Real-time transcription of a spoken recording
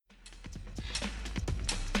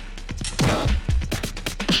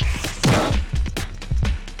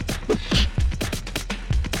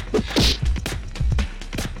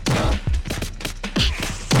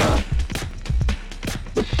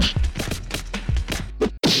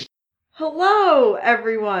Hello,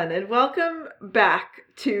 everyone, and welcome back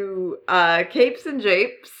to Capes and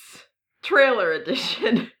Japes Trailer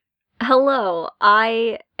Edition. Hello,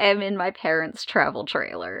 I am in my parents' travel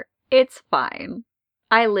trailer. It's fine.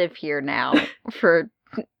 I live here now for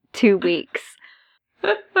 2 weeks.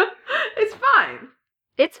 It's fine.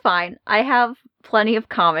 It's fine. I have plenty of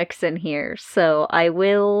comics in here, so I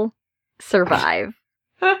will survive.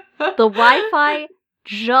 The Wi-Fi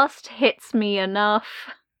just hits me enough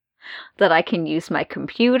that I can use my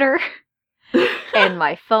computer, and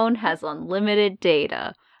my phone has unlimited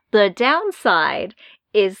data. The downside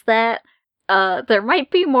is that there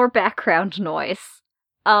might be more background noise,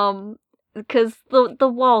 because the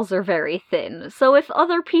walls are very thin. So if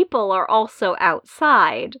other people are also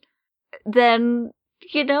outside, then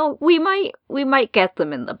we might get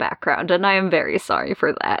them in the background, and I am very sorry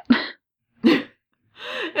for that.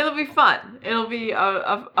 It'll be fun. It'll be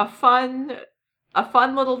a fun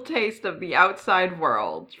little taste of the outside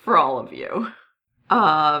world for all of you.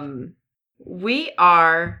 We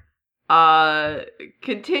are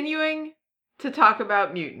continuing to talk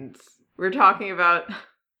about mutants. We're talking about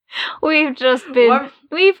we've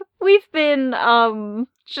been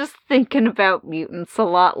just thinking about mutants a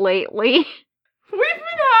lot lately.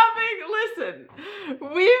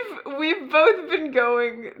 We've both been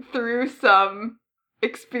going through some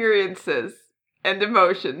experiences and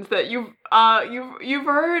emotions that you've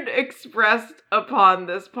heard expressed upon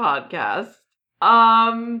this podcast.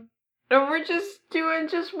 And we're just doing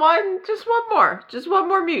just one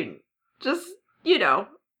more mutant. Just,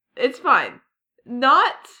 it's fine.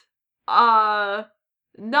 Not a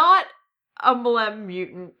Mlem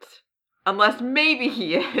mutant, unless maybe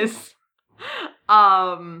he is.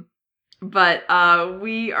 But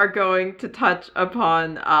we are going to touch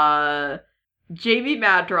upon Jamie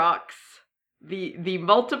Madrox, the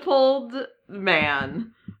multipled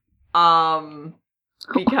man,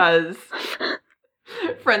 because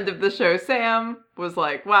friend of the show Sam was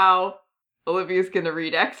like, wow, Olivia's gonna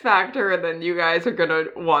read X Factor, and then you guys are gonna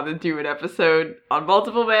want to do an episode on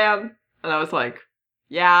Multiple Man, and I was like,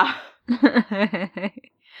 yeah.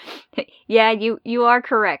 Yeah, you are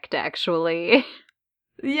correct, actually.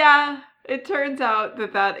 Yeah, it turns out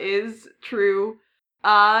that is true,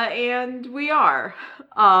 and we are.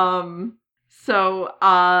 So,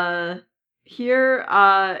 here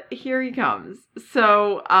he comes.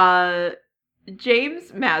 So,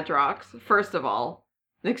 James Madrox, first of all,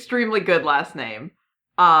 an extremely good last name,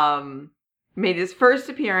 made his first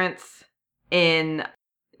appearance in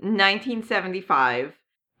 1975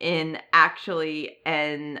 in actually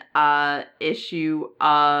an issue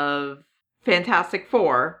of Fantastic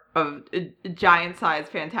Four, of giant-sized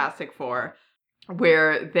Fantastic Four,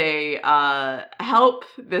 where they help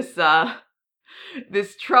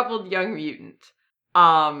this troubled young mutant.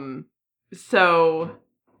 So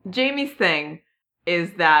Jamie's thing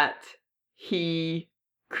is that he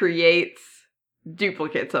creates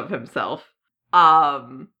duplicates of himself.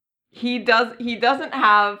 He doesn't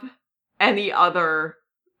have any other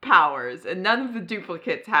powers, and none of the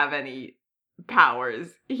duplicates have any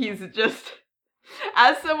powers. He's just,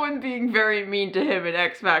 as someone being very mean to him in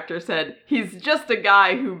X Factor said, he's just a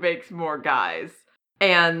guy who makes more guys.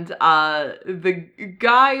 And the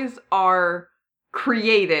guys are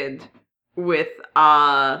created with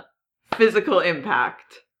physical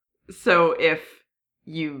impact. So if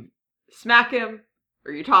you smack him,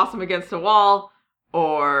 or you toss him against a wall,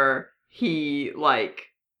 or he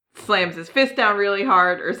slams his fist down really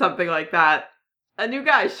hard or something like that, a new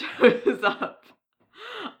guy shows up.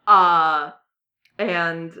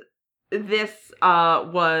 And this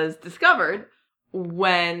was discovered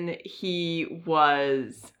when he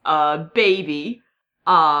was a baby.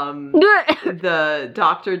 The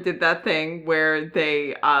doctor did that thing where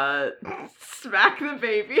they smack the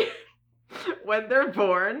baby when they're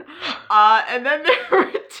born, and then there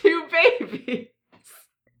were two babies.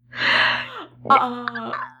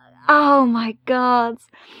 Oh my god.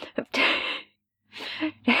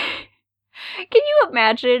 Can you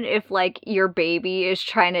imagine if, your baby is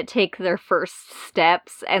trying to take their first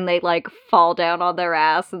steps and they, fall down on their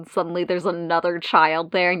ass and suddenly there's another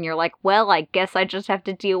child there and you're like, well, I guess I just have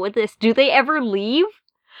to deal with this. Do they ever leave?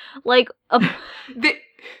 They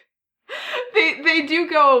do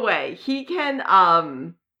go away. He can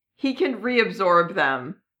reabsorb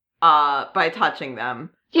them, by touching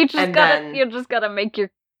them. You just gotta make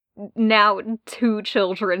your now 2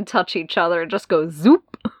 children touch each other and just go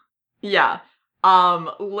zoop. Yeah.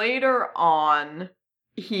 Later on,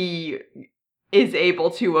 he is able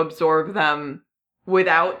to absorb them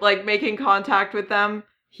without, making contact with them.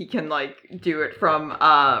 He can, do it from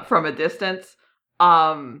a distance.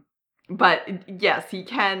 But yes, he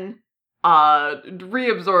can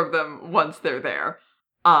reabsorb them once they're there.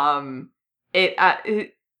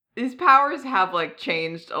 His powers have like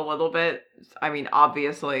changed a little bit. I mean,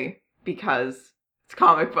 obviously, because it's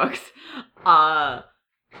comic books.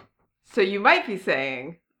 So you might be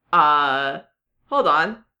saying, hold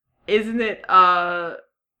on, isn't it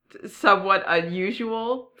somewhat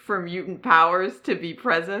unusual for mutant powers to be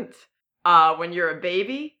present when you're a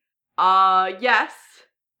baby? Yes,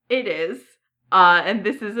 it is. And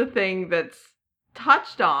this is a thing that's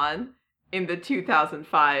touched on in the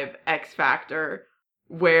 2005 X Factor,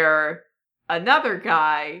 where another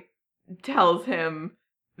guy tells him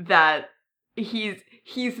that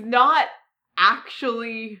he's not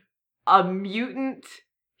actually a mutant.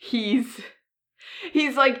 He's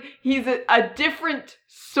a different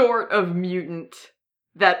sort of mutant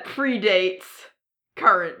that predates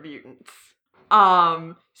current mutants.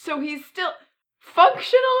 So he's still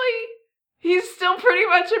functionally, he's still pretty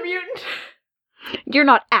much a mutant. You're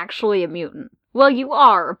not actually a mutant. Well, you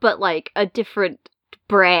are, but like a different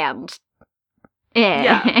brand.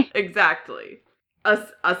 Yeah, exactly. A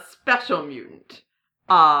special mutant.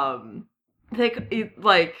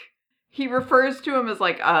 He refers to him as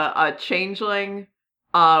like a changeling,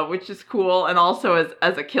 which is cool, and also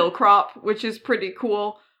as a kill crop, which is pretty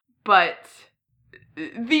cool. But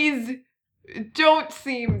these don't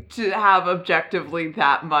seem to have objectively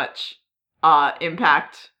that much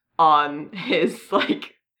impact on his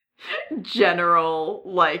like general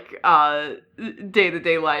like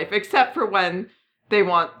day-to-day life, except for when they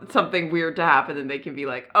want something weird to happen and they can be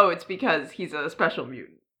like, oh, it's because he's a special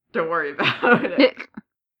mutant. Don't worry about it.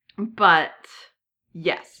 But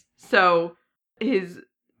yes, so his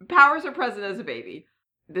powers are present as a baby.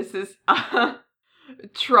 This is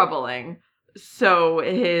troubling. So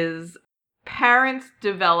his parents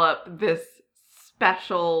develop this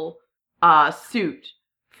special suit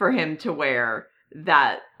for him to wear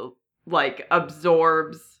that like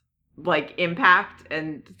absorbs like impact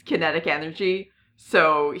and kinetic energy,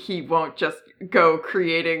 so he won't just go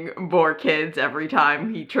creating more kids every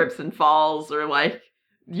time he trips and falls or like,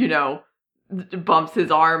 you know, bumps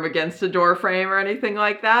his arm against a door frame or anything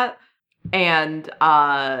like that. And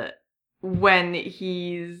when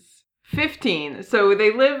he's 15, so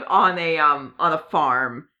they live on a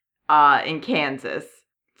farm in Kansas,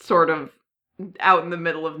 sort of out in the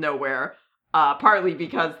middle of nowhere, partly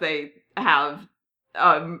because they have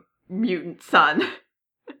a mutant son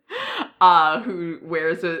who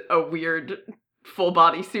wears a weird full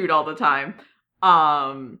body suit all the time.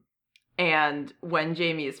 And when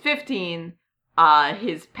Jamie is 15,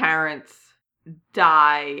 his parents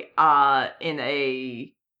die in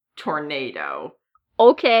a tornado.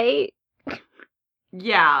 Okay.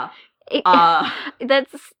 Yeah.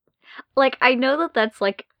 That's like, I know that's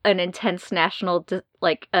like an intense a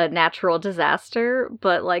natural disaster,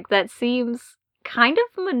 but like that seems kind of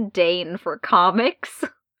mundane for comics.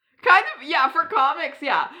 Kind of, yeah, for comics,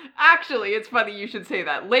 yeah. Actually, it's funny you should say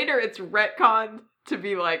that. Later, it's retconned to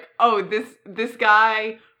be like, oh, this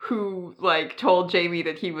guy who like told Jamie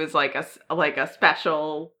that he was like a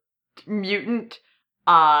special mutant.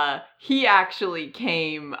 He actually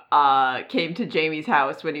came to Jamie's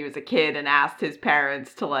house when he was a kid and asked his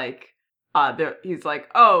parents to like, he's like,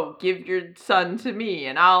 oh, give your son to me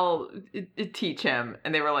and I'll teach him.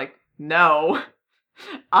 And they were like, no.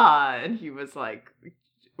 And he was like,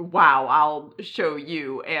 wow, I'll show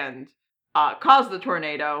you, and caused the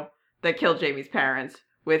tornado that killed Jamie's parents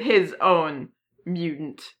with his own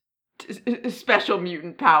special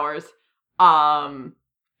mutant powers. And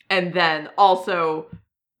then also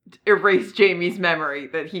erased Jamie's memory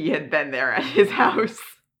that he had been there at his house.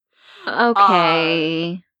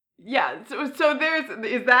 Okay. Yeah, so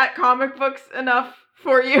is that comic books enough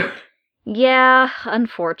for you? Yeah,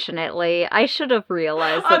 unfortunately. I should have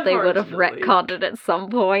realized that they would have retconned it at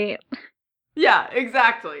some point. Yeah,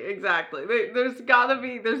 exactly. There's gotta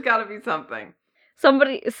be something.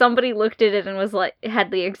 Somebody looked at it and was like,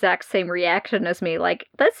 had the exact same reaction as me, like,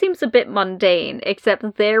 that seems a bit mundane,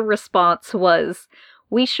 except their response was,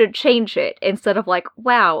 we should change it, instead of like,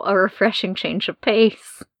 wow, a refreshing change of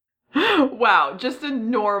pace. Wow, just a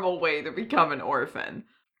normal way to become an orphan.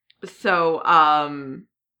 So,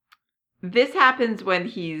 this happens when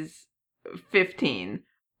he's 15,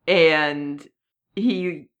 and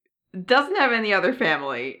he doesn't have any other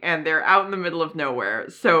family, and they're out in the middle of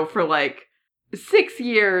nowhere. So for like 6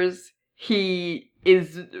 years, he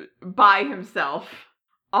is by himself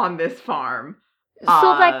on this farm.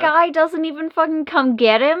 So that guy doesn't even fucking come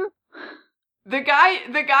get him? The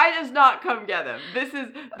guy does not come get him. This is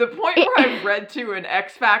the point where I've read to in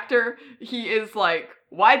X Factor. He is like,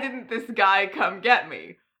 why didn't this guy come get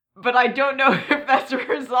me? But I don't know if that's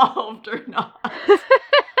resolved or not.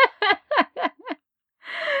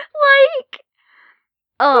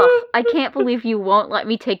 I can't believe you won't let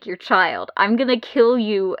me take your child. I'm gonna kill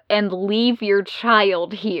you and leave your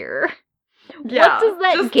child here. Yeah, what does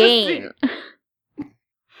that gain?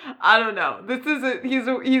 I don't know. He's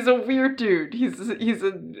a weird dude. He's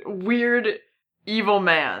a weird evil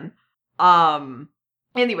man.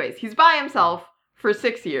 Anyways, he's by himself for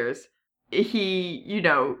 6 years. He,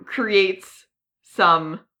 creates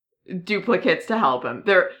some duplicates to help him.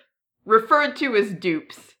 They're referred to as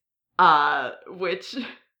dupes, which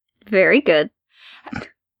very good.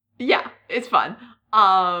 Yeah, it's fun.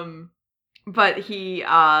 But he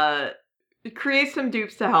creates some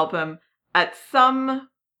dupes to help him. At some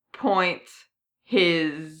point,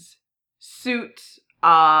 his suit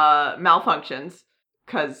malfunctions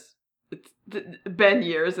because it's been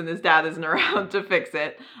years and his dad isn't around to fix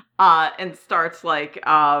it, and starts like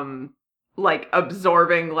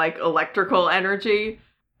absorbing like electrical energy,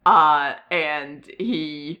 and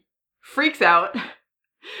he freaks out.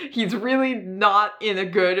 He's really not in a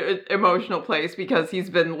good emotional place because he's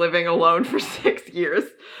been living alone for 6 years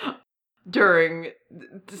during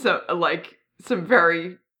some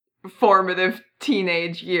very formative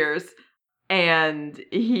teenage years. And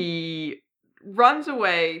he runs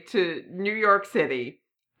away to New York City,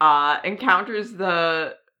 encounters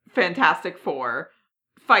the Fantastic Four,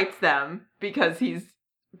 fights them because he's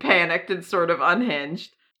panicked and sort of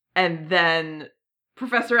unhinged, and then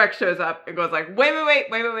Professor X shows up and goes like, wait,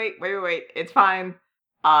 it's fine.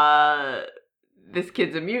 This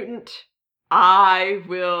kid's a mutant. I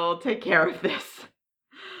will take care of this.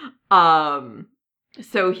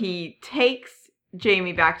 So he takes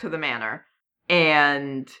Jamie back to the manor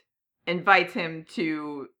and invites him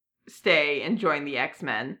to stay and join the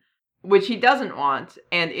X-Men, which he doesn't want,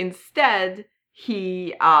 and instead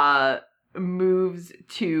he moves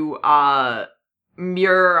to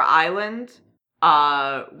Muir Island,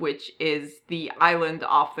 which is the island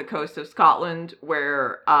off the coast of Scotland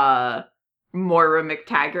where Moira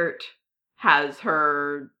McTaggart has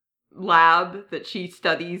her lab that she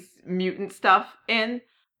studies mutant stuff in.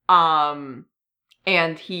 And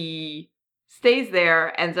he stays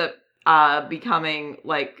there, ends up becoming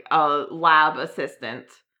like a lab assistant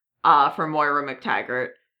for Moira McTaggart.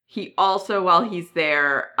 He also, while he's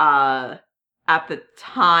there, at the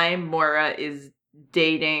time, Moira is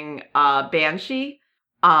dating Banshee.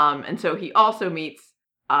 And so he also meets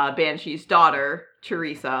Banshee's daughter,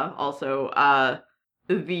 Teresa, also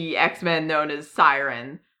the X-Men known as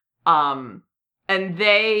Siren. And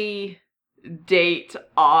they date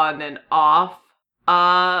on and off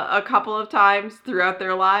a couple of times throughout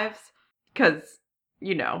their lives. Because,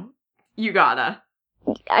 you gotta.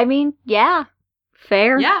 I mean, yeah.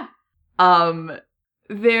 Fair. Yeah.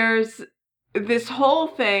 There's this whole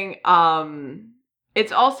thing,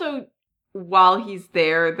 it's also while he's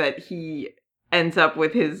there that he ends up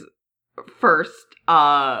with his first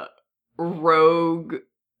rogue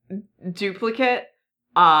duplicate,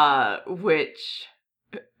 which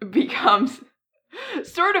becomes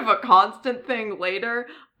sort of a constant thing later,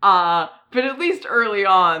 but at least early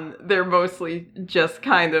on they're mostly just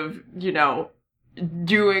kind of,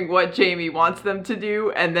 doing what Jamie wants them to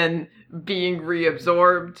do and then being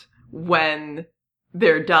reabsorbed when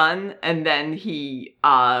they're done. And then he,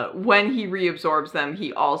 when he reabsorbs them,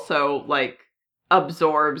 he also,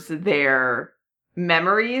 absorbs their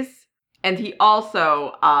memories. And he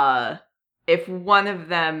also, if one of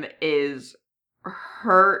them is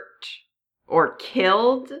hurt or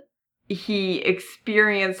killed, he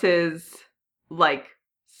experiences,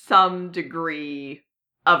 some degree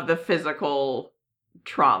of the physical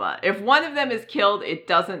trauma. If one of them is killed, it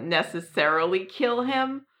doesn't necessarily kill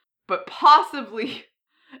him, but possibly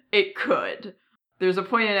it could. There's a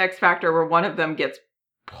point in X Factor where one of them gets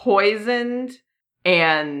poisoned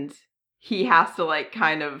and he has to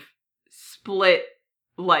kind of split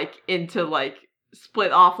off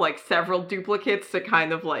several duplicates to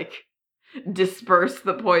kind of disperse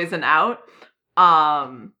the poison out.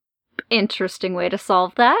 Interesting way to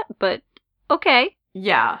solve that, but okay.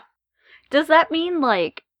 Yeah. Does that mean,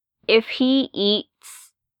 if he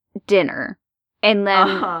eats dinner and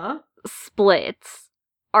then splits,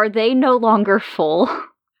 are they no longer full?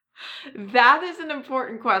 That is an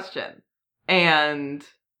important question. And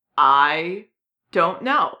I don't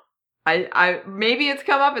know. I maybe it's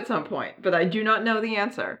come up at some point, but I do not know the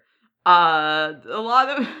answer. A lot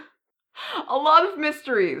of a lot of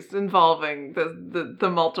mysteries involving the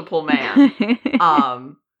multiple man.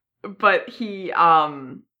 But he,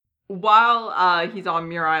 while he's on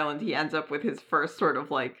Muir Island, he ends up with his first sort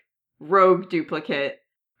of, like, rogue duplicate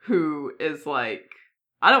who is like,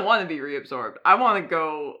 I don't want to be reabsorbed. I want to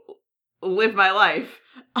go live my life.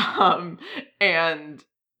 And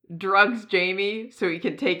drugs Jamie so he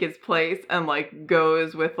can take his place and, like,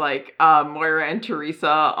 goes with, like, Moira and Teresa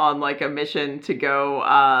on, like, a mission to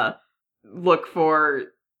go, look for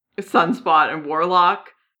Sunspot and Warlock,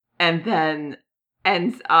 and then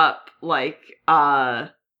ends up, like,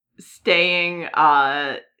 staying,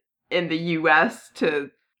 in the US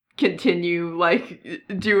to continue, like,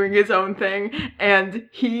 doing his own thing, and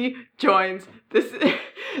he joins this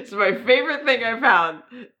is my favorite thing I found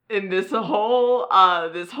in this whole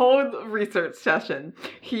research session.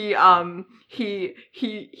 He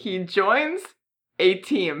joins a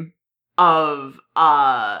team of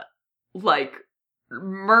like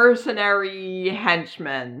mercenary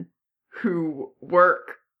henchmen who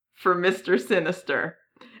work for Mr. Sinister,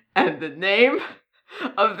 and the name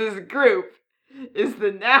of this group is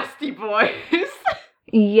the Nasty Boys.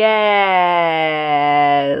 Yes.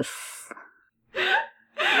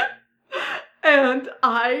 And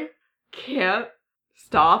I can't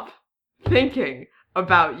stop thinking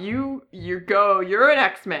about you. You're an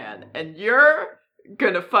X-Man, and you're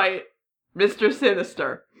gonna fight Mr.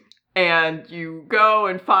 Sinister. And you go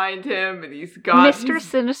and find him, and he's got Mr.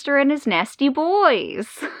 Sinister and his nasty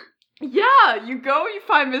boys. Yeah, you go and you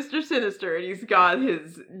find Mr. Sinister, and he's got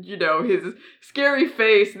his, his scary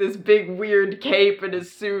face, this big weird cape and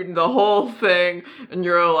his suit and the whole thing, and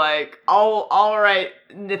you're like, all right,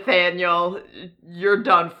 Nathaniel, you're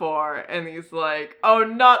done for. And he's like, oh,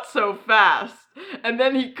 not so fast. And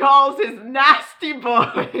then he calls his nasty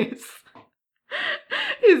boys.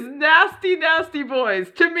 His nasty, nasty boys.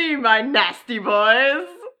 To me, my nasty boys.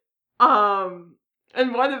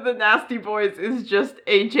 And one of the nasty boys is just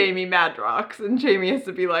a Jamie Madrox, and Jamie has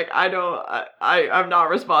to be like, I'm not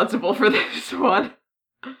responsible for this one.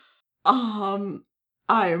 I'm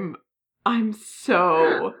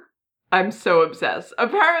so obsessed.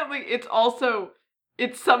 Apparently, it's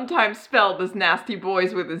sometimes spelled as Nasty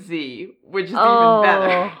Boys with a Z, which is even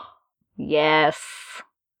better. Yes.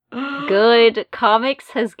 Good.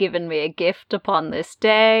 Comics has given me a gift upon this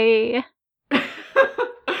day.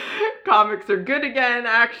 Comics are good again,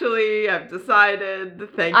 actually. I've decided.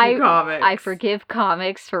 Thank you, comics. I forgive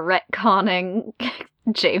comics for retconning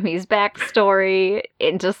Jamie's backstory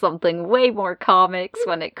into something way more comics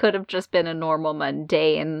when it could have just been a normal,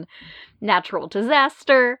 mundane, natural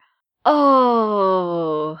disaster.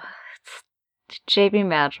 Oh, it's Jamie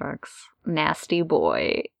Madrox, nasty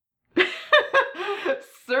boy.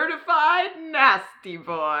 Certified nasty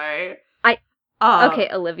boy. Okay,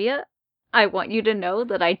 Olivia, I want you to know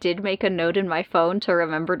that I did make a note in my phone to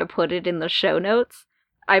remember to put it in the show notes.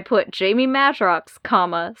 I put Jamie Madrox,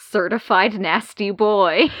 certified nasty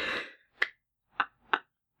boy.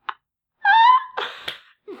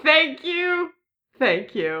 Thank you.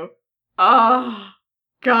 Oh,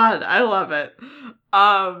 God, I love it.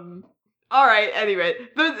 All right, anyway,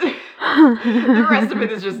 the rest of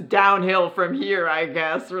it is just downhill from here, I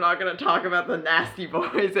guess. We're not going to talk about the nasty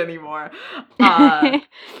boys anymore.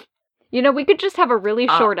 We could just have a really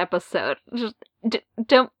short episode. Just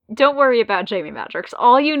don't worry about Jamie Madrox.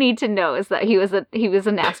 All you need to know is that he was a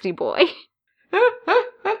nasty boy.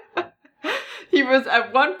 He was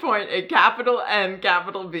at one point a capital N,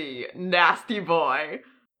 capital B, nasty boy.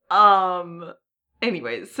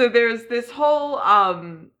 Anyway, so there's this whole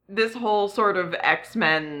sort of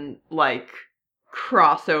X-Men, like,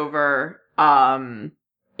 crossover,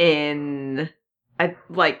 in,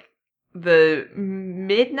 like, the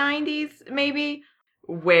mid-90s, maybe,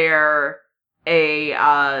 where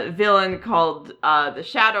a villain called the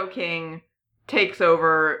Shadow King takes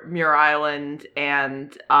over Muir Island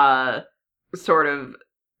and sort of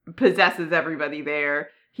possesses everybody there.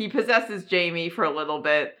 He possesses Jamie for a little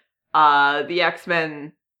bit. The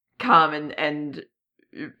X-Men come and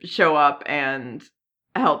show up and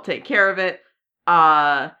help take care of it.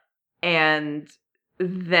 And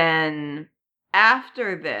then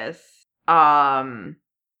after this,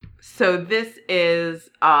 so this is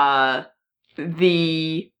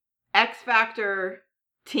the X Factor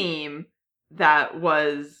team that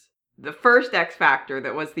was the first X Factor,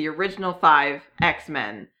 that was the original 5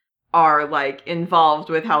 X-Men, are, like, involved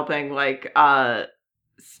with helping, like,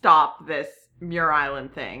 stop this Muir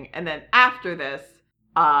Island thing. And then after this,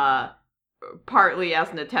 partly as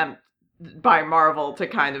an attempt by Marvel to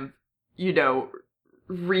kind of,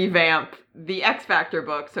 revamp the X Factor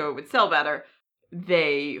book so it would sell better,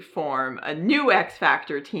 they form a new X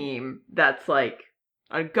Factor team that's like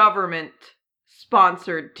a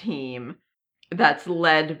government-sponsored team that's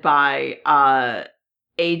led by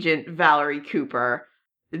Agent Valerie Cooper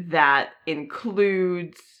that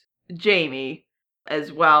includes Jamie,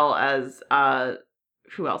 as well as,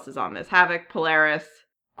 who else is on this? Havoc, Polaris,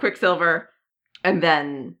 Quicksilver, and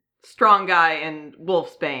then Strong Guy and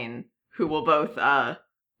Wolfsbane, who will both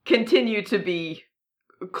continue to be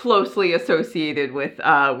closely associated with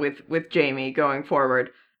Jamie going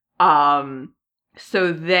forward.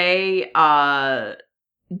 So they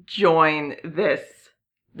join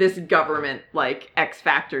this government like X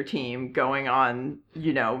Factor team going on,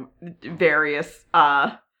 you know, various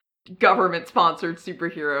government sponsored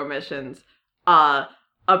superhero missions.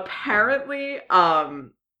 Apparently,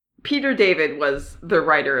 Peter David was the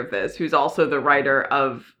writer of this, who's also the writer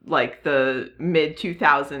of like the mid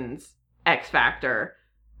 2000s X Factor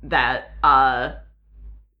that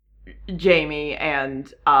Jamie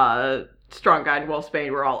and Strong Guy and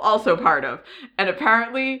Wolfsbane were all also part of. And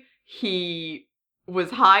apparently he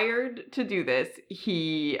was hired to do this.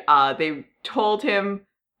 They told him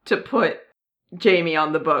to put Jamie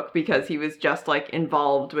on the book because he was just like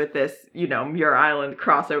involved with this, you know, Muir Island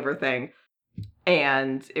crossover thing.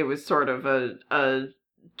 And it was sort of a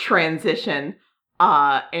transition.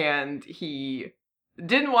 And he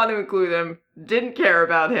didn't want to include him, didn't care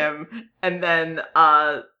about him, and then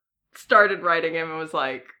started writing him and was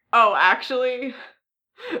like, oh, actually,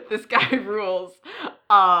 this guy rules.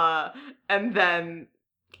 And then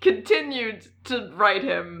continued to write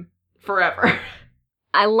him forever.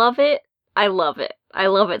 I love it. I love it. I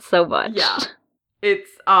love it so much. Yeah.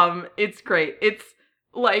 It's great. It's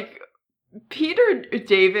like Peter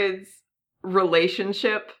David's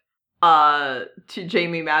relationship to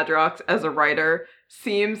Jamie Madrox as a writer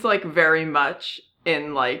seems like very much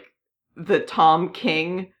in like the Tom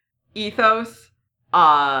King ethos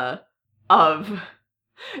of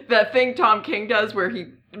that thing Tom King does where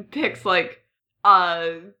he picks like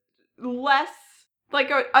less like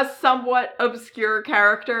a somewhat obscure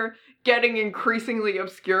character getting increasingly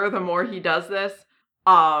obscure the more he does this,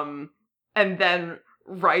 and then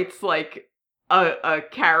writes like a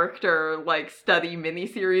character like study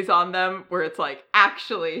miniseries on them where it's like,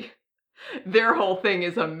 actually their whole thing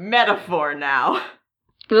is a metaphor now.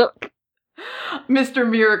 Look. Mr.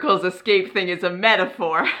 Miracle's escape thing is a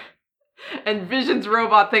metaphor. And Vision's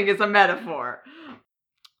robot thing is a metaphor.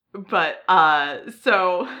 But,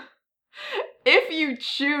 so, if you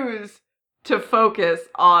choose to focus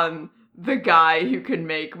on the guy who can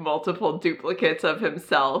make multiple duplicates of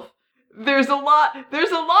himself, there's a lot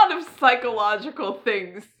of psychological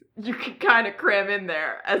things you can kind of cram in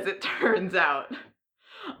there, as it turns out.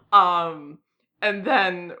 And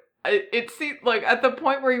then it seemed like at the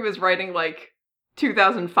point where he was writing like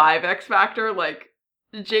 2005 X Factor, like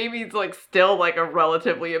Jamie's like still like a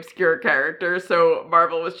relatively obscure character, so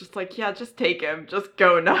Marvel was just like, yeah, just take him, just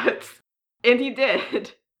go nuts. And he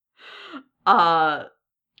did.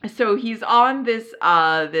 So he's on this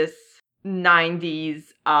 90s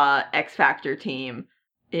X Factor team.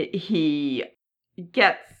 He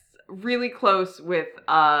gets really close with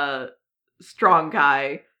Strong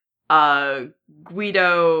Guy,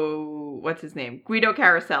 Guido, what's his name? Guido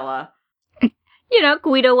Carosella. You know,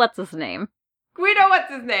 Guido, what's his name? Guido,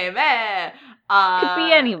 what's his name? Could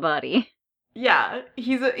be anybody. Yeah,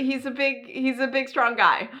 he's a big strong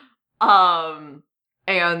guy.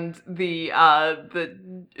 And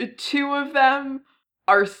the two of them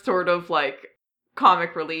are sort of like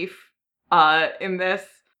comic relief in this.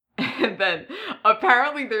 And then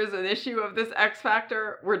apparently there's an issue of this X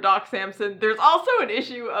Factor where Doc Samson, there's also an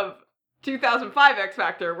issue of 2005 X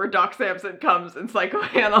Factor where Doc Samson comes and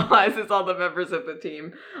psychoanalyzes all the members of the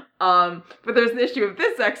team. But there's an issue of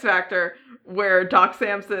this X Factor where Doc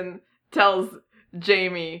Samson tells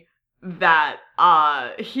Jamie that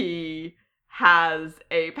he has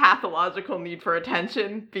a pathological need for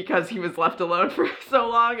attention because he was left alone for so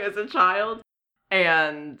long as a child.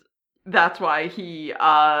 And that's why he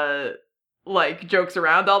like jokes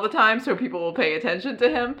around all the time so people will pay attention to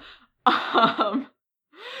him.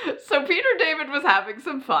 So Peter David was having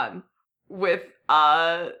some fun with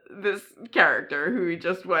this character who he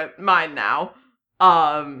just went, mine now.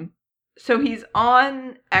 So he's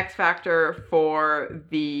on X Factor for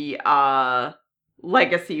the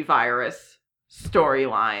Legacy virus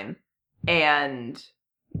storyline, and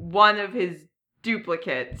one of his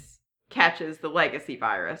duplicates catches the Legacy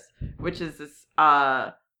virus, which is this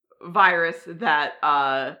virus that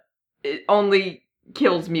it only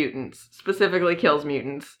kills mutants, specifically kills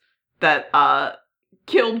mutants, that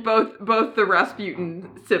killed both the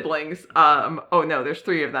Rasputin siblings. Oh no, there's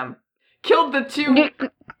 3 of them. Killed the 2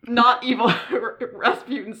 not evil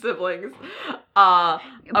Rasputin siblings.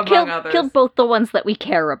 Among others. Killed both the ones that we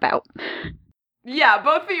care about. Yeah,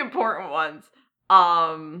 both the important ones.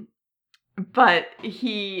 But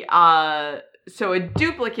he, so a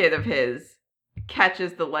duplicate of his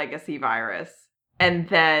catches the legacy virus, and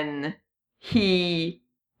then he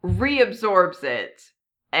reabsorbs it,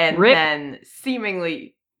 and Rip. then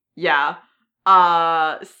seemingly dies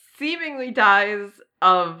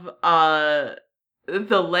of,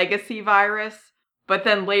 the legacy virus, but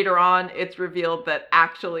then later on it's revealed that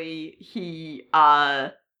actually he,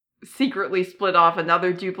 secretly split off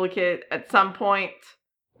another duplicate at some point.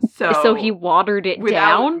 So he watered it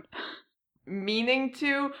down? Meaning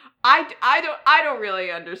to. I don't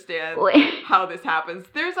really understand how this happens.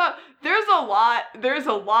 There's a lot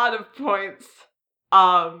of points,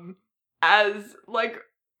 as, like,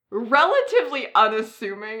 relatively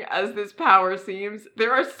unassuming as this power seems,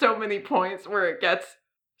 there are so many points where it gets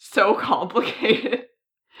so complicated.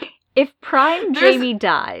 If Prime Jamie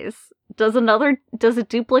dies, does a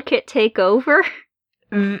duplicate take over?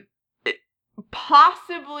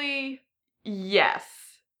 Possibly, yes.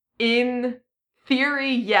 In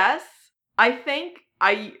theory, yes. I think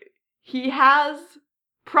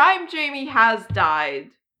Prime Jamie has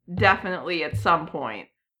died, definitely at some point,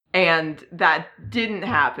 and that didn't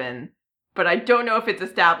happen, but I don't know if it's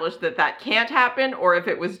established that can't happen, or if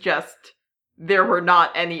it was just there were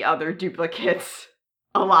not any other duplicates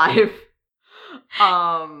alive.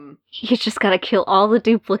 You just gotta kill all the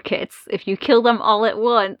duplicates. If you kill them all at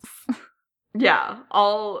once. Yeah,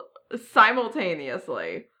 all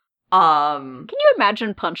simultaneously. Can you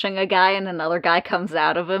imagine punching a guy and another guy comes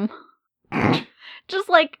out of him? Just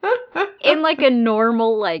like, in like a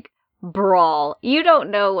normal, like, brawl. You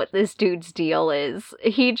don't know what this dude's deal is.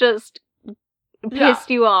 He just pissed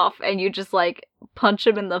you off and you just, like, punch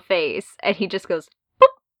him in the face and he just goes, boop!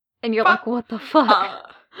 And you're like, what the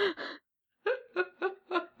fuck?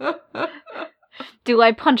 Do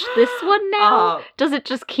I punch this one now? Does it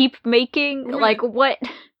just keep making, like, what?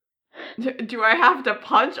 Do I have to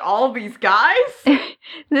punch all these guys?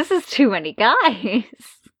 This is too many guys.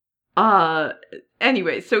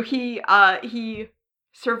 Anyway, so he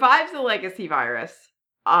survives the legacy virus,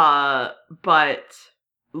 but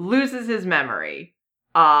loses his memory.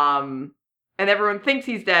 And everyone thinks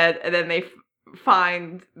he's dead, and then they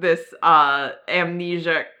find this,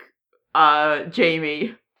 amnesiac,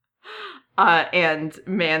 Jamie, and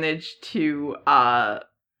manage to,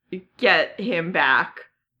 get him back.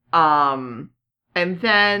 And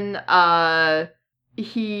then,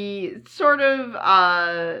 he sort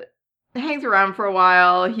of, hangs around for a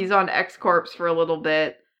while. He's on X-Corps for a little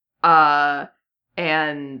bit. And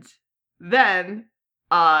then,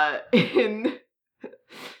 in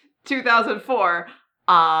 2004,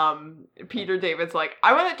 Peter David's like,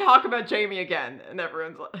 I want to talk about Jamie again. And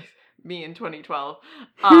everyone's like, me in 2012.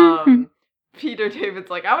 Peter David's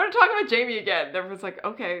like, I want to talk about Jamie again. And everyone's like,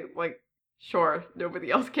 okay, like, sure,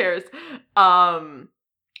 nobody else cares. And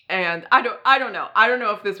I don't know. I don't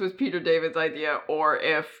know if this was Peter David's idea or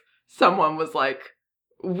if someone was like,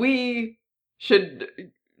 we should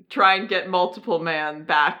try and get Multiple Man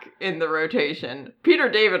back in the rotation. Peter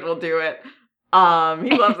David will do it.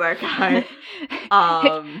 He loves that guy.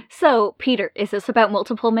 So, Peter, is this about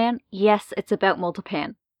Multiple Man? Yes, it's about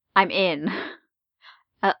Multipan. I'm in.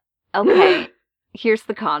 Okay. Here's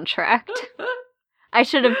the contract. I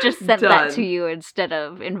should have just sent that to you instead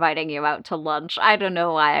of inviting you out to lunch. I don't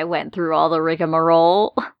know why I went through all the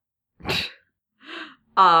rigmarole.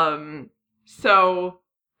 So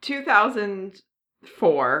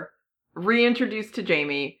 2004, reintroduced to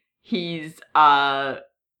Jamie. He's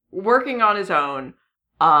working on his own.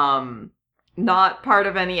 Not part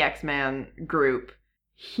of any X-Man group.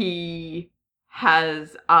 He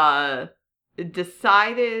has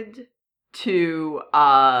decided to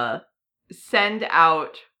send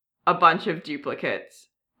out a bunch of duplicates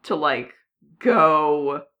to, like,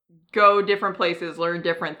 go different places, learn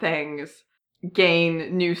different things,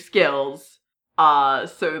 gain new skills,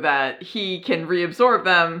 so that he can reabsorb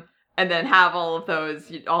them and then have all of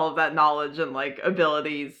that knowledge and, like,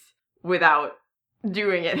 abilities without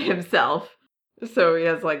doing it himself. So he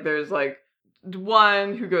has, like, there's, like,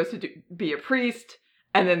 one who goes to be a priest,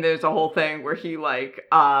 and then there's a whole thing where he, like,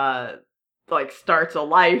 starts a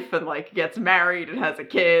life and, like, gets married and has a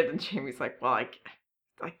kid, and Jamie's like, well, I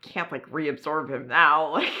can't, like, reabsorb him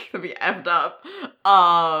now, like, it'll be effed up.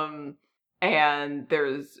 And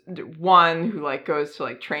there's one who, like, goes to,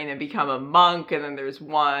 like, train and become a monk, and then there's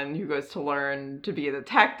one who goes to learn to be a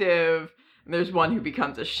detective, and there's one who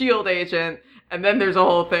becomes a SHIELD agent, and then there's a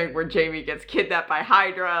whole thing where Jamie gets kidnapped by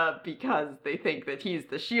Hydra because they think that he's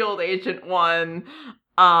the SHIELD agent one.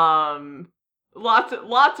 Lots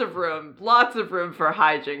of room for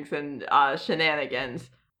hijinks and shenanigans.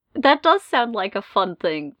 That does sound like a fun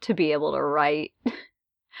thing to be able to write.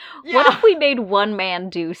 Yeah. What if we made one man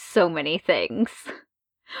do so many things?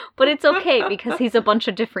 But it's okay because he's a bunch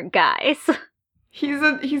of different guys.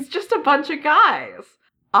 He's just a bunch of guys.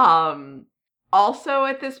 Also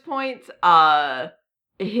at this point,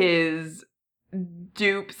 his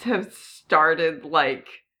dupes have started like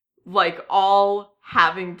all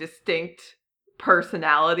having distinct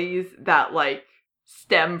personalities that like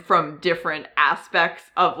stem from different aspects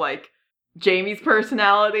of like Jamie's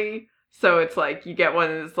personality. So it's like you get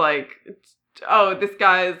one that's like, oh, this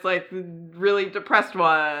guy is like the really depressed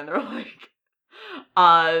one, or like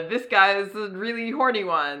this guy is a really horny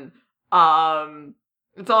one.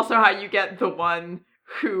 It's also how you get the one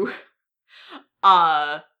who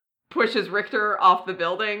pushes Richter off the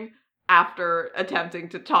building after attempting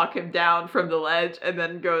to talk him down from the ledge, and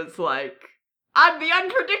then goes like, I'm the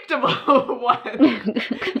unpredictable one.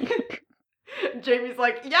 Jamie's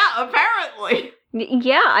like, yeah, apparently.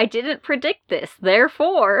 Yeah, I didn't predict this,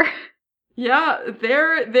 therefore. Yeah,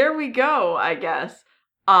 there we go, I guess.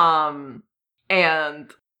 And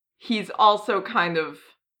he's also kind of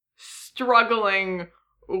struggling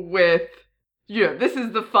with, you know, this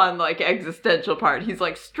is the fun, like, existential part. He's,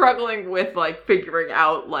 like, struggling with, like, figuring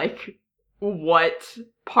out, like, what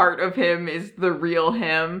part of him is the real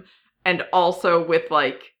him, and also with,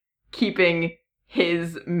 like, keeping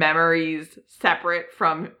his memories separate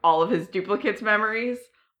from all of his duplicates' memories.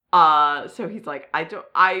 So he's like,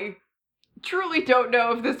 I truly don't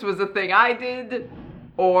know if this was a thing I did,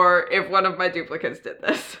 or if one of my duplicates did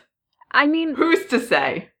this. I mean, who's to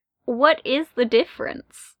say? What is the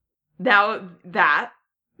difference? Now,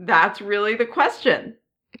 that's really the question.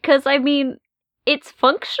 Because, I mean, it's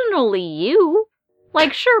functionally you.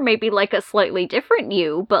 Like, sure, maybe, like, a slightly different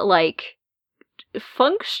you, but, like,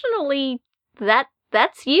 functionally,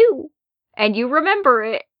 that's you. And you remember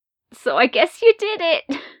it. So I guess you did it.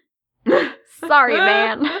 Sorry,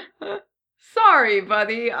 man. Sorry,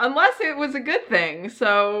 buddy. Unless it was a good thing,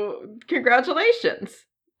 so congratulations.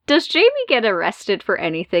 Does Jamie get arrested for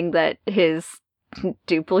anything that his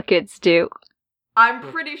duplicates do? I'm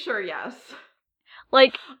pretty sure yes.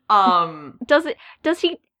 Like, does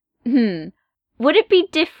he, would it be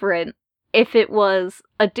different if it was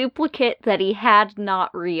a duplicate that he had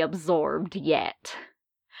not reabsorbed yet?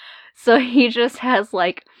 So he just has,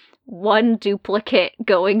 like, one duplicate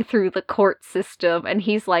going through the court system, and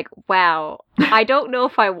he's like, wow, I don't know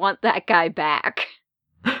if I want that guy back.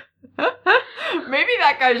 Maybe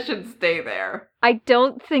that guy should stay there. I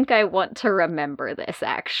don't think I want to remember this,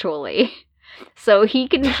 actually. So he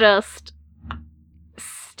can just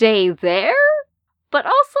stay there? But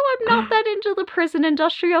also, I'm not that into the prison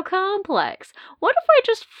industrial complex. What if I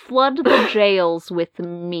just flood the jails with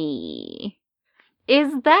me?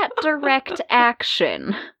 Is that direct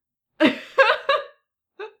action?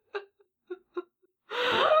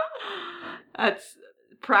 That's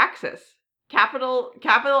praxis. Capital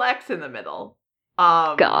X in the middle.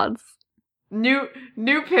 Gods. New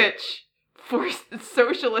pitch for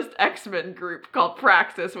socialist X-Men group called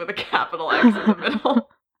Praxis with a capital X in the middle.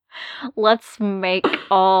 Let's make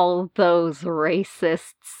all those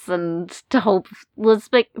racists and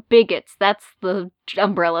let's make bigots. That's the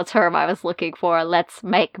umbrella term I was looking for. Let's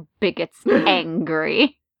make bigots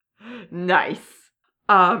angry. Nice.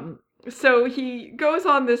 So he goes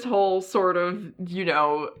on this whole sort of, you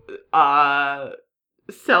know,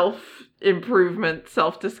 self-improvement,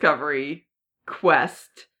 self-discovery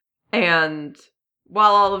quest. And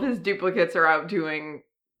while all of his duplicates are out doing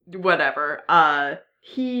whatever,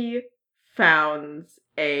 he founds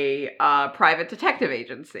a private detective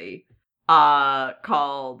agency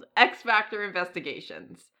called X Factor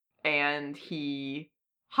Investigations. And he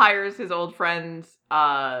hires his old friends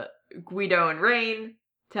Guido and Rain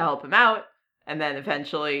to help him out. And then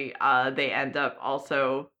eventually they end up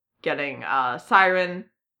also getting Siren,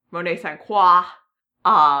 Monet St. Croix,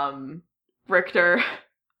 Richter,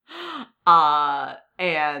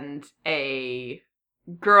 and a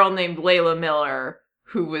girl named Layla Miller,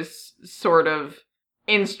 who was sort of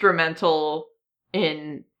instrumental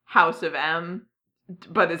in House of M,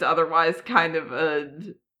 but is otherwise kind of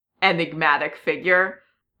an enigmatic figure.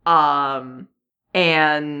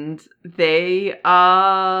 And they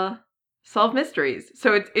solve mysteries.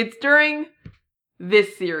 So it's during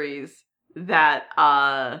this series that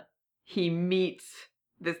he meets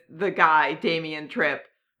the guy, Damien Tripp,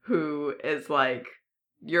 who is like,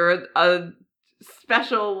 you're a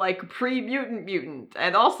special, like, pre-mutant mutant,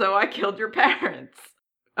 and also I killed your parents.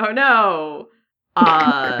 Oh no.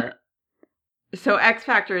 So X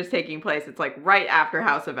Factor is taking place, it's like right after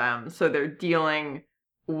House of M, so they're dealing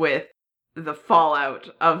with the fallout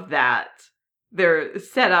of that. They're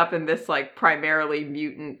set up in this, like, primarily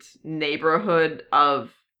mutant neighborhood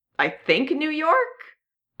of, I think, New York,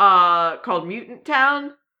 called Mutant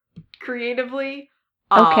Town, creatively.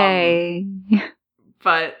 Okay.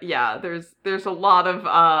 But yeah, there's a lot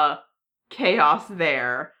of chaos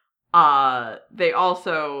there. They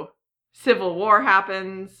also, Civil War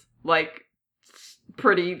happens, like,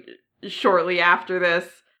 pretty shortly after this.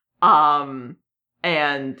 And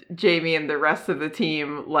Jamie and the rest of the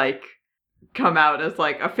team, like, come out as,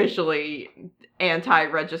 like, officially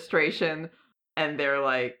anti-registration, and they're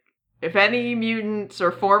like, if any mutants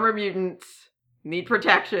or former mutants need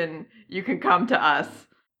protection, you can come to us.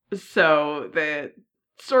 So they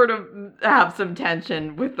sort of have some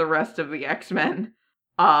tension with the rest of the X-Men.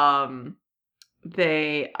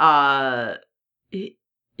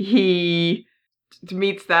 He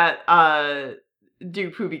meets that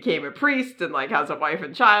dupe who became a priest and, like, has a wife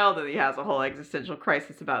and child, and he has a whole existential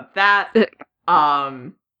crisis about that.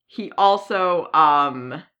 He also,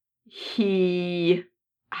 he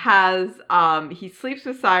sleeps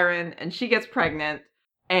with Siren, and she gets pregnant,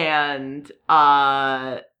 and,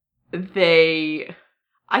 I think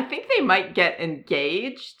they might get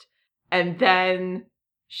engaged, and then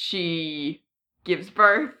she gives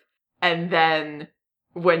birth, and then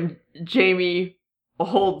when Jamie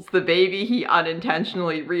holds the baby, he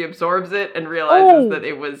unintentionally reabsorbs it and realizes that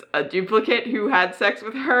it was a duplicate who had sex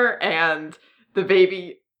with her, and the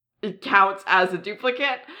baby counts as a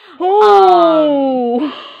duplicate.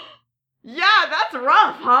 Yeah, that's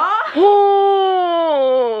rough, huh?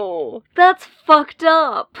 Oh, that's fucked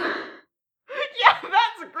up. Yeah,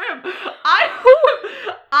 that's grim.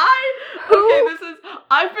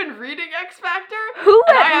 I've been reading X Factor, Who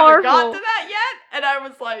and at I haven't Marvel? gotten to that yet, and I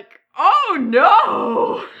was like, oh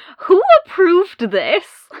no! Who approved this?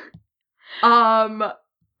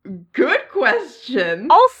 Good question.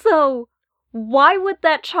 Also, why would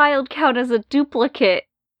that child count as a duplicate?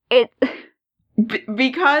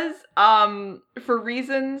 Because, for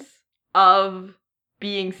reasons of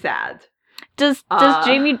being sad. Does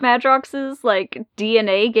Jamie Madrox's, like,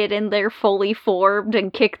 DNA get in there fully formed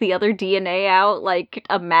and kick the other DNA out like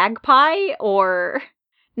a magpie? Or...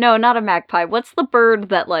 No, not a magpie. What's the bird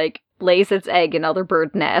that, like, lays its egg in other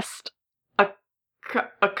bird nest? A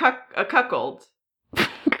cuckold.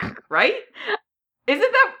 Right?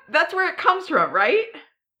 Isn't that's where it comes from, right?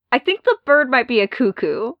 I think the bird might be a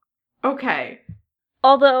cuckoo. Okay.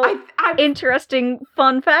 Although, interesting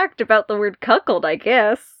fun fact about the word cuckold, I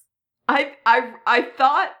guess. I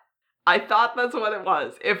thought that's what it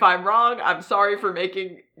was. If I'm wrong, I'm sorry for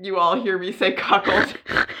making you all hear me say cuckold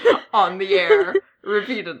on the air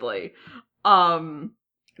repeatedly.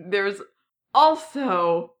 There's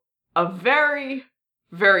also a very,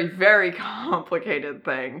 very, very complicated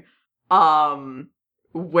thing,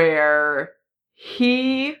 where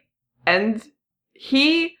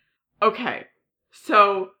okay,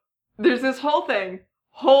 so there's this whole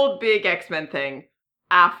big X-Men thing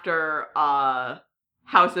after,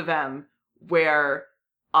 House of M, where,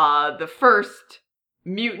 the first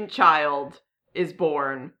mutant child is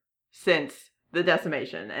born since the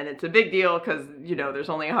decimation, and it's a big deal because, you know, there's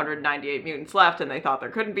only 198 mutants left, and they thought there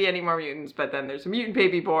couldn't be any more mutants, but then there's a mutant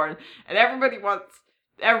baby born, and everybody wants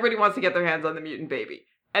to get their hands on the mutant baby.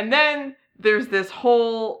 And then there's this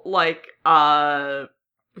whole, like,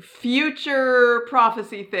 future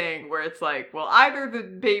prophecy thing where it's like, well, either the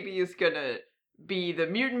baby is gonna be the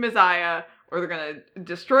mutant messiah, or they're gonna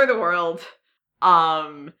destroy the world.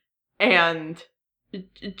 And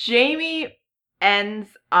Jamie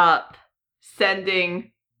ends up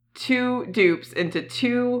sending 2 dupes into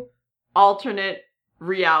 2 alternate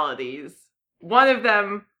realities. One of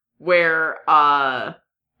them where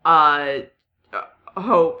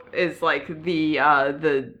Hope is like the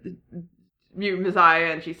mutant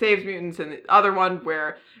messiah and she saves mutants, and the other one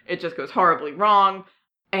where it just goes horribly wrong,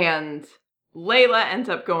 and Layla ends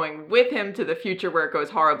up going with him to the future where it goes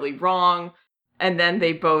horribly wrong, and then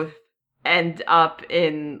they both end up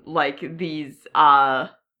in, like, these,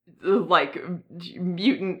 like,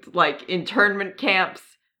 mutant, like, internment camps,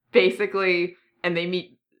 basically, and they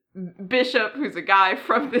meet Bishop, who's a guy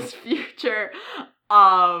from this future,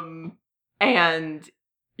 and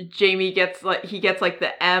Jamie gets, like,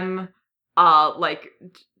 the M, like,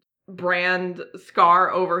 brand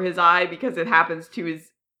scar over his eye because it happens to his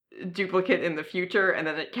duplicate in the future, and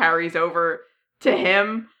then it carries over to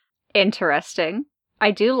him. Interesting.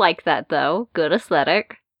 I do like that, though. Good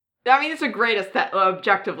aesthetic. I mean, it's a great aesthetic,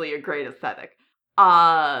 objectively a great aesthetic.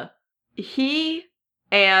 He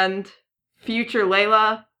and future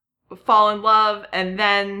Layla fall in love, and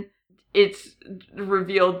then it's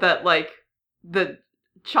revealed that, like, the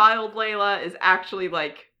child Layla is actually,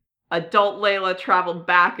 like, adult Layla traveled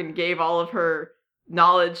back and gave all of her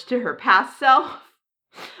knowledge to her past self.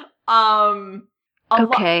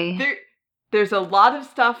 Okay. There's a lot of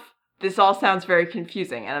stuff. This all sounds very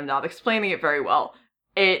confusing, and I'm not explaining it very well.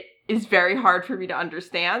 It is very hard for me to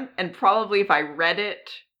understand, and probably if I read it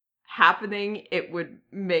happening, it would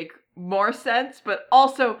make more sense, but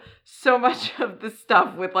also so much of the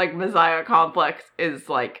stuff with, like, Messiah Complex is,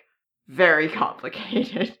 like, very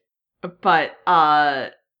complicated. But,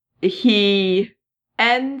 he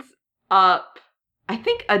ends up, I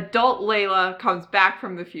think adult Layla comes back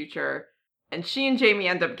from the future, and she and Jamie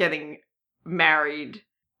end up getting married,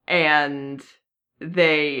 and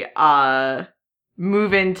they,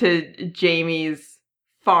 move into Jamie's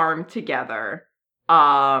farm together,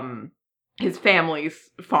 his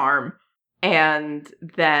family's farm, and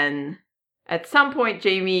then at some point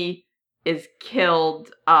Jamie is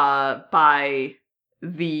killed, by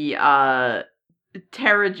the,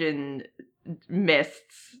 Terrigen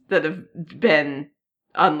mists that have been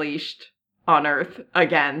unleashed on Earth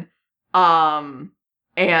again,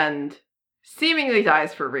 and seemingly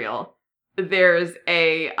dies for real. There's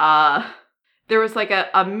there was like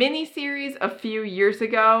a mini-series a few years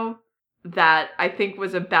ago that I think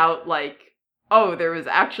was about, like, oh, there was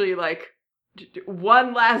actually, like,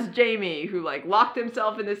 one last Jamie who, like, locked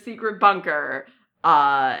himself in a secret bunker,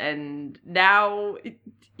 and now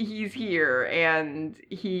he's here, and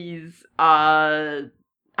he's, I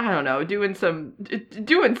don't know, doing some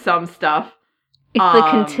stuff. It's the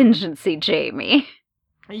contingency Jamie.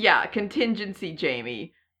 Yeah, contingency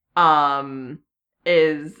Jamie.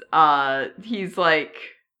 He's like,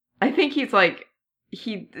 I think he's like,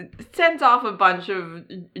 he sends off a bunch of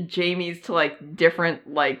Jamies to, like,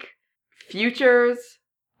 different, like, futures.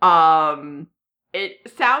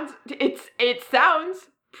 It sounds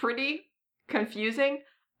pretty confusing.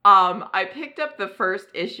 I picked up the first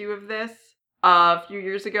issue of this a few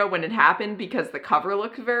years ago when it happened because the cover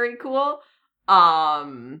looks very cool.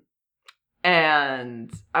 And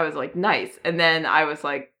I was like, nice. And then I was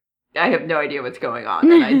like, I have no idea what's going on,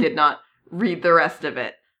 and I did not read the rest of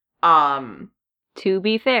it. To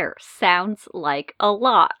be fair, sounds like a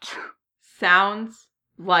lot. Sounds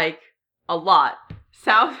like a lot.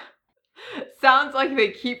 Sounds like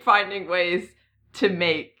they keep finding ways to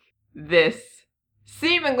make this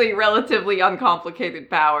seemingly relatively uncomplicated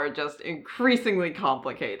power just increasingly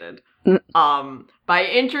complicated. By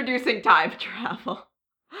introducing time travel.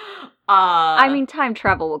 I mean, time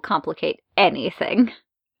travel will complicate anything.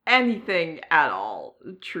 Anything at all,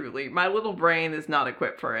 truly. My little brain is not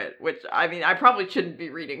equipped for it, which, I mean, I probably shouldn't be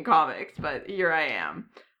reading comics, but here I am.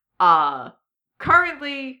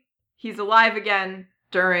 Currently, he's alive again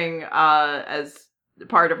during, as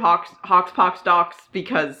part of Hawks Pox Docs,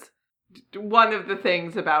 because one of the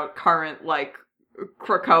things about current, like,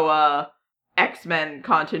 Krakoa X-Men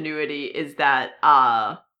continuity is that,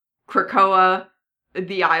 Krakoa,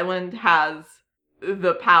 the island, has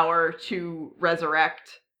the power to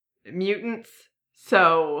resurrect mutants,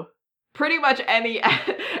 so pretty much any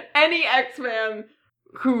X-Man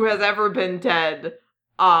who has ever been dead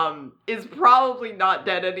is probably not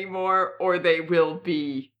dead anymore, or they will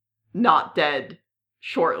be not dead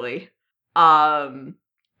shortly. And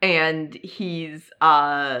he's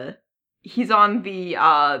on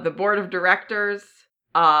the board of directors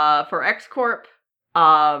for X-Corp,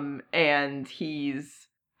 and he's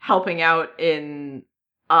helping out in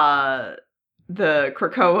the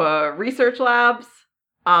Krakoa research labs,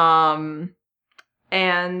 and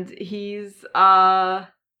he's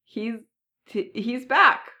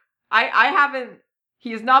back.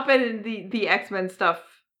 He has not been in the X-Men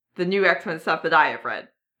stuff, the new X-Men stuff that I have read,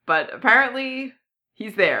 but apparently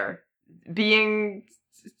he's there, being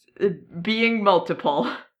multiple.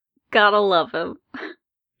 Gotta love him.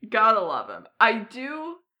 Gotta love him. I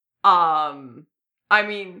do, I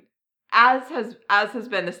mean, as has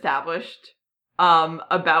been established,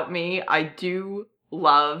 about me, I do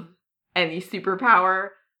love any superpower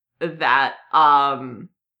that,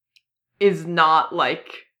 is not,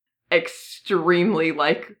 like, extremely,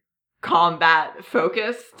 like, combat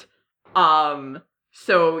focused.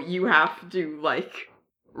 So you have to, like,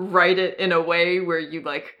 write it in a way where you,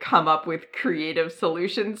 like, come up with creative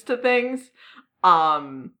solutions to things.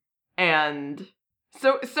 And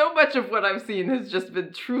so much of what I've seen has just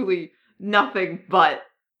been truly nothing but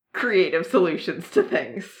creative solutions to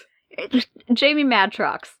things. Jamie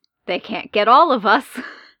Madrox. They can't get all of us.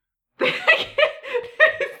 We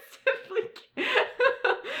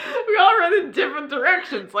all run in different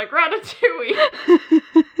directions, like Ratatouille.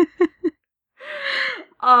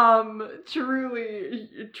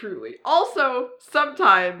 Truly. Also,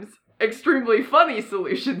 sometimes extremely funny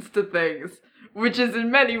solutions to things, which is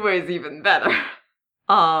in many ways even better.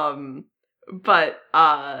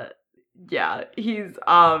 Yeah, he's,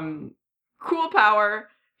 cool power.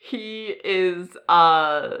 He is,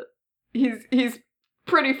 he's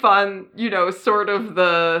pretty fun, sort of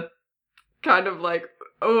the kind of like,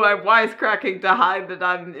 oh, I'm wisecracking to hide that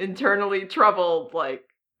I'm internally troubled, like,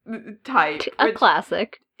 type. A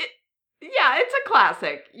classic. Yeah, it's a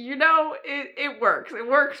classic. It works. It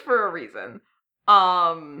works for a reason.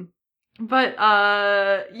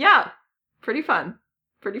 Yeah, pretty fun.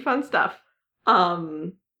 Pretty fun stuff.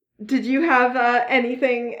 Did you have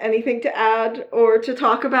anything to add or to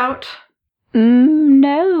talk about?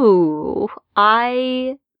 No.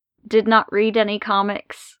 I did not read any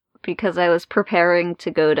comics because I was preparing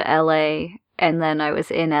to go to LA, and then I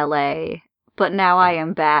was in LA, but now I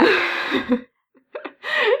am back.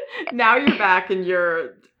 Now you're back and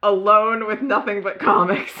you're alone with nothing but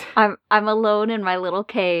comics. I'm alone in my little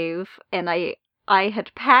cave, and I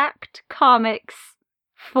had packed comics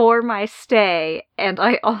for my stay, and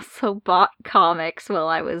I also bought comics while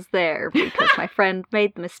I was there because my friend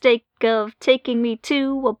made the mistake of taking me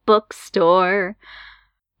to a bookstore.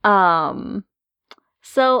 So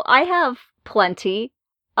I have plenty.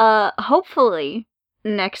 Hopefully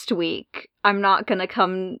next week I'm not gonna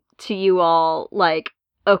come to you all like,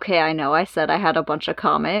 okay, I know I said I had a bunch of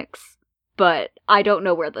comics, but I don't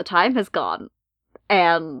know where the time has gone,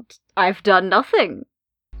 and I've done nothing.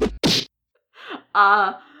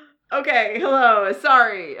 Okay, hello,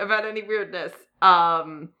 sorry about any weirdness.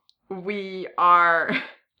 We are...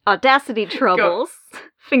 Audacity troubles.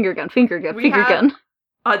 Finger gun.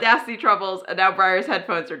 Audacity troubles, and now Briar's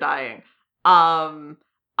headphones are dying. I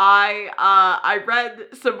read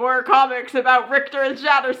some more comics about Richter and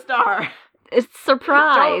Shatterstar. It's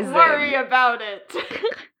surprising. Don't worry about it.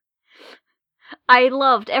 I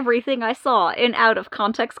loved everything I saw in Out of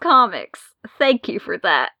Context Comics. Thank you for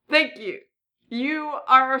that. Thank you. You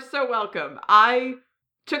are so welcome. I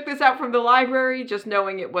took this out from the library just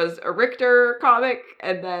knowing it was a Richter comic,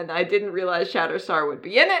 and then I didn't realize Shatterstar would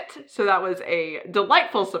be in it, so that was a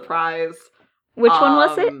delightful surprise. Which one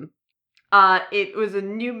was it? It was a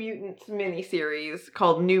New Mutants miniseries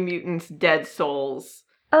called New Mutants Dead Souls.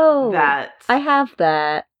 Oh, I have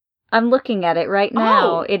that. I'm looking at it right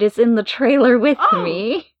now. Oh. It is in the trailer with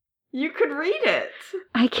me. You could read it.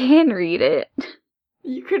 I can read it.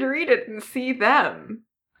 You could read it and see them.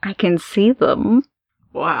 I can see them.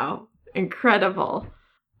 Wow. Incredible.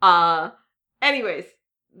 Anyways,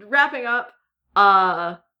 wrapping up,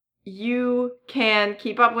 you can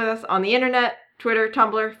keep up with us on the internet, Twitter,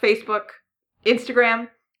 Tumblr, Facebook, Instagram.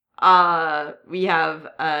 We have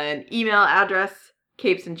an email address,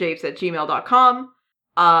 capesandjapes@gmail.com.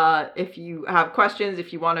 If you have questions,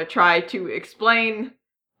 if you want to try to explain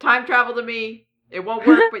time travel to me, it won't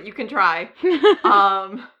work, but you can try.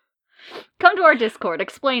 Come to our Discord,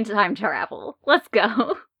 explain time travel. Let's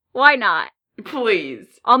go. Why not?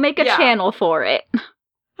 Please. I'll make a channel for it.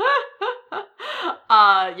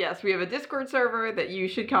 Yes, we have a Discord server that you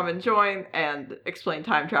should come and join and explain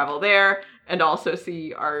time travel there, and also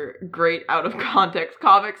see our great out of context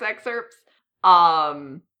comics excerpts. We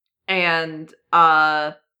have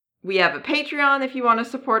a Patreon if you want to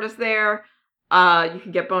support us there. You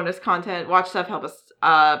can get bonus content, watch stuff, help us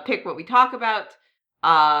pick what we talk about.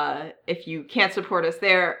 If you can't support us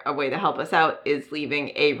there, a way to help us out is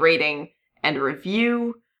leaving a rating and a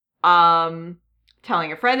review.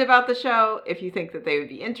 Telling a friend about the show if you think that they would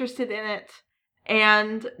be interested in it.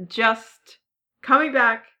 And just coming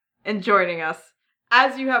back and joining us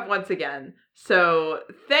as you have once again. So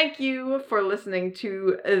thank you for listening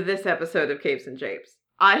to this episode of Capes and Japes.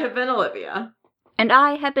 I have been Olivia. And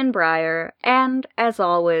I have been Briar. And as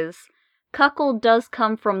always, cuckle does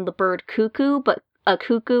come from the bird cuckoo, but a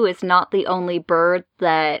cuckoo is not the only bird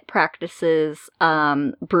that practices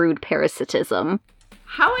brood parasitism.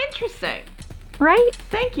 How interesting. Right?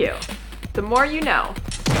 Thank you. The more you know.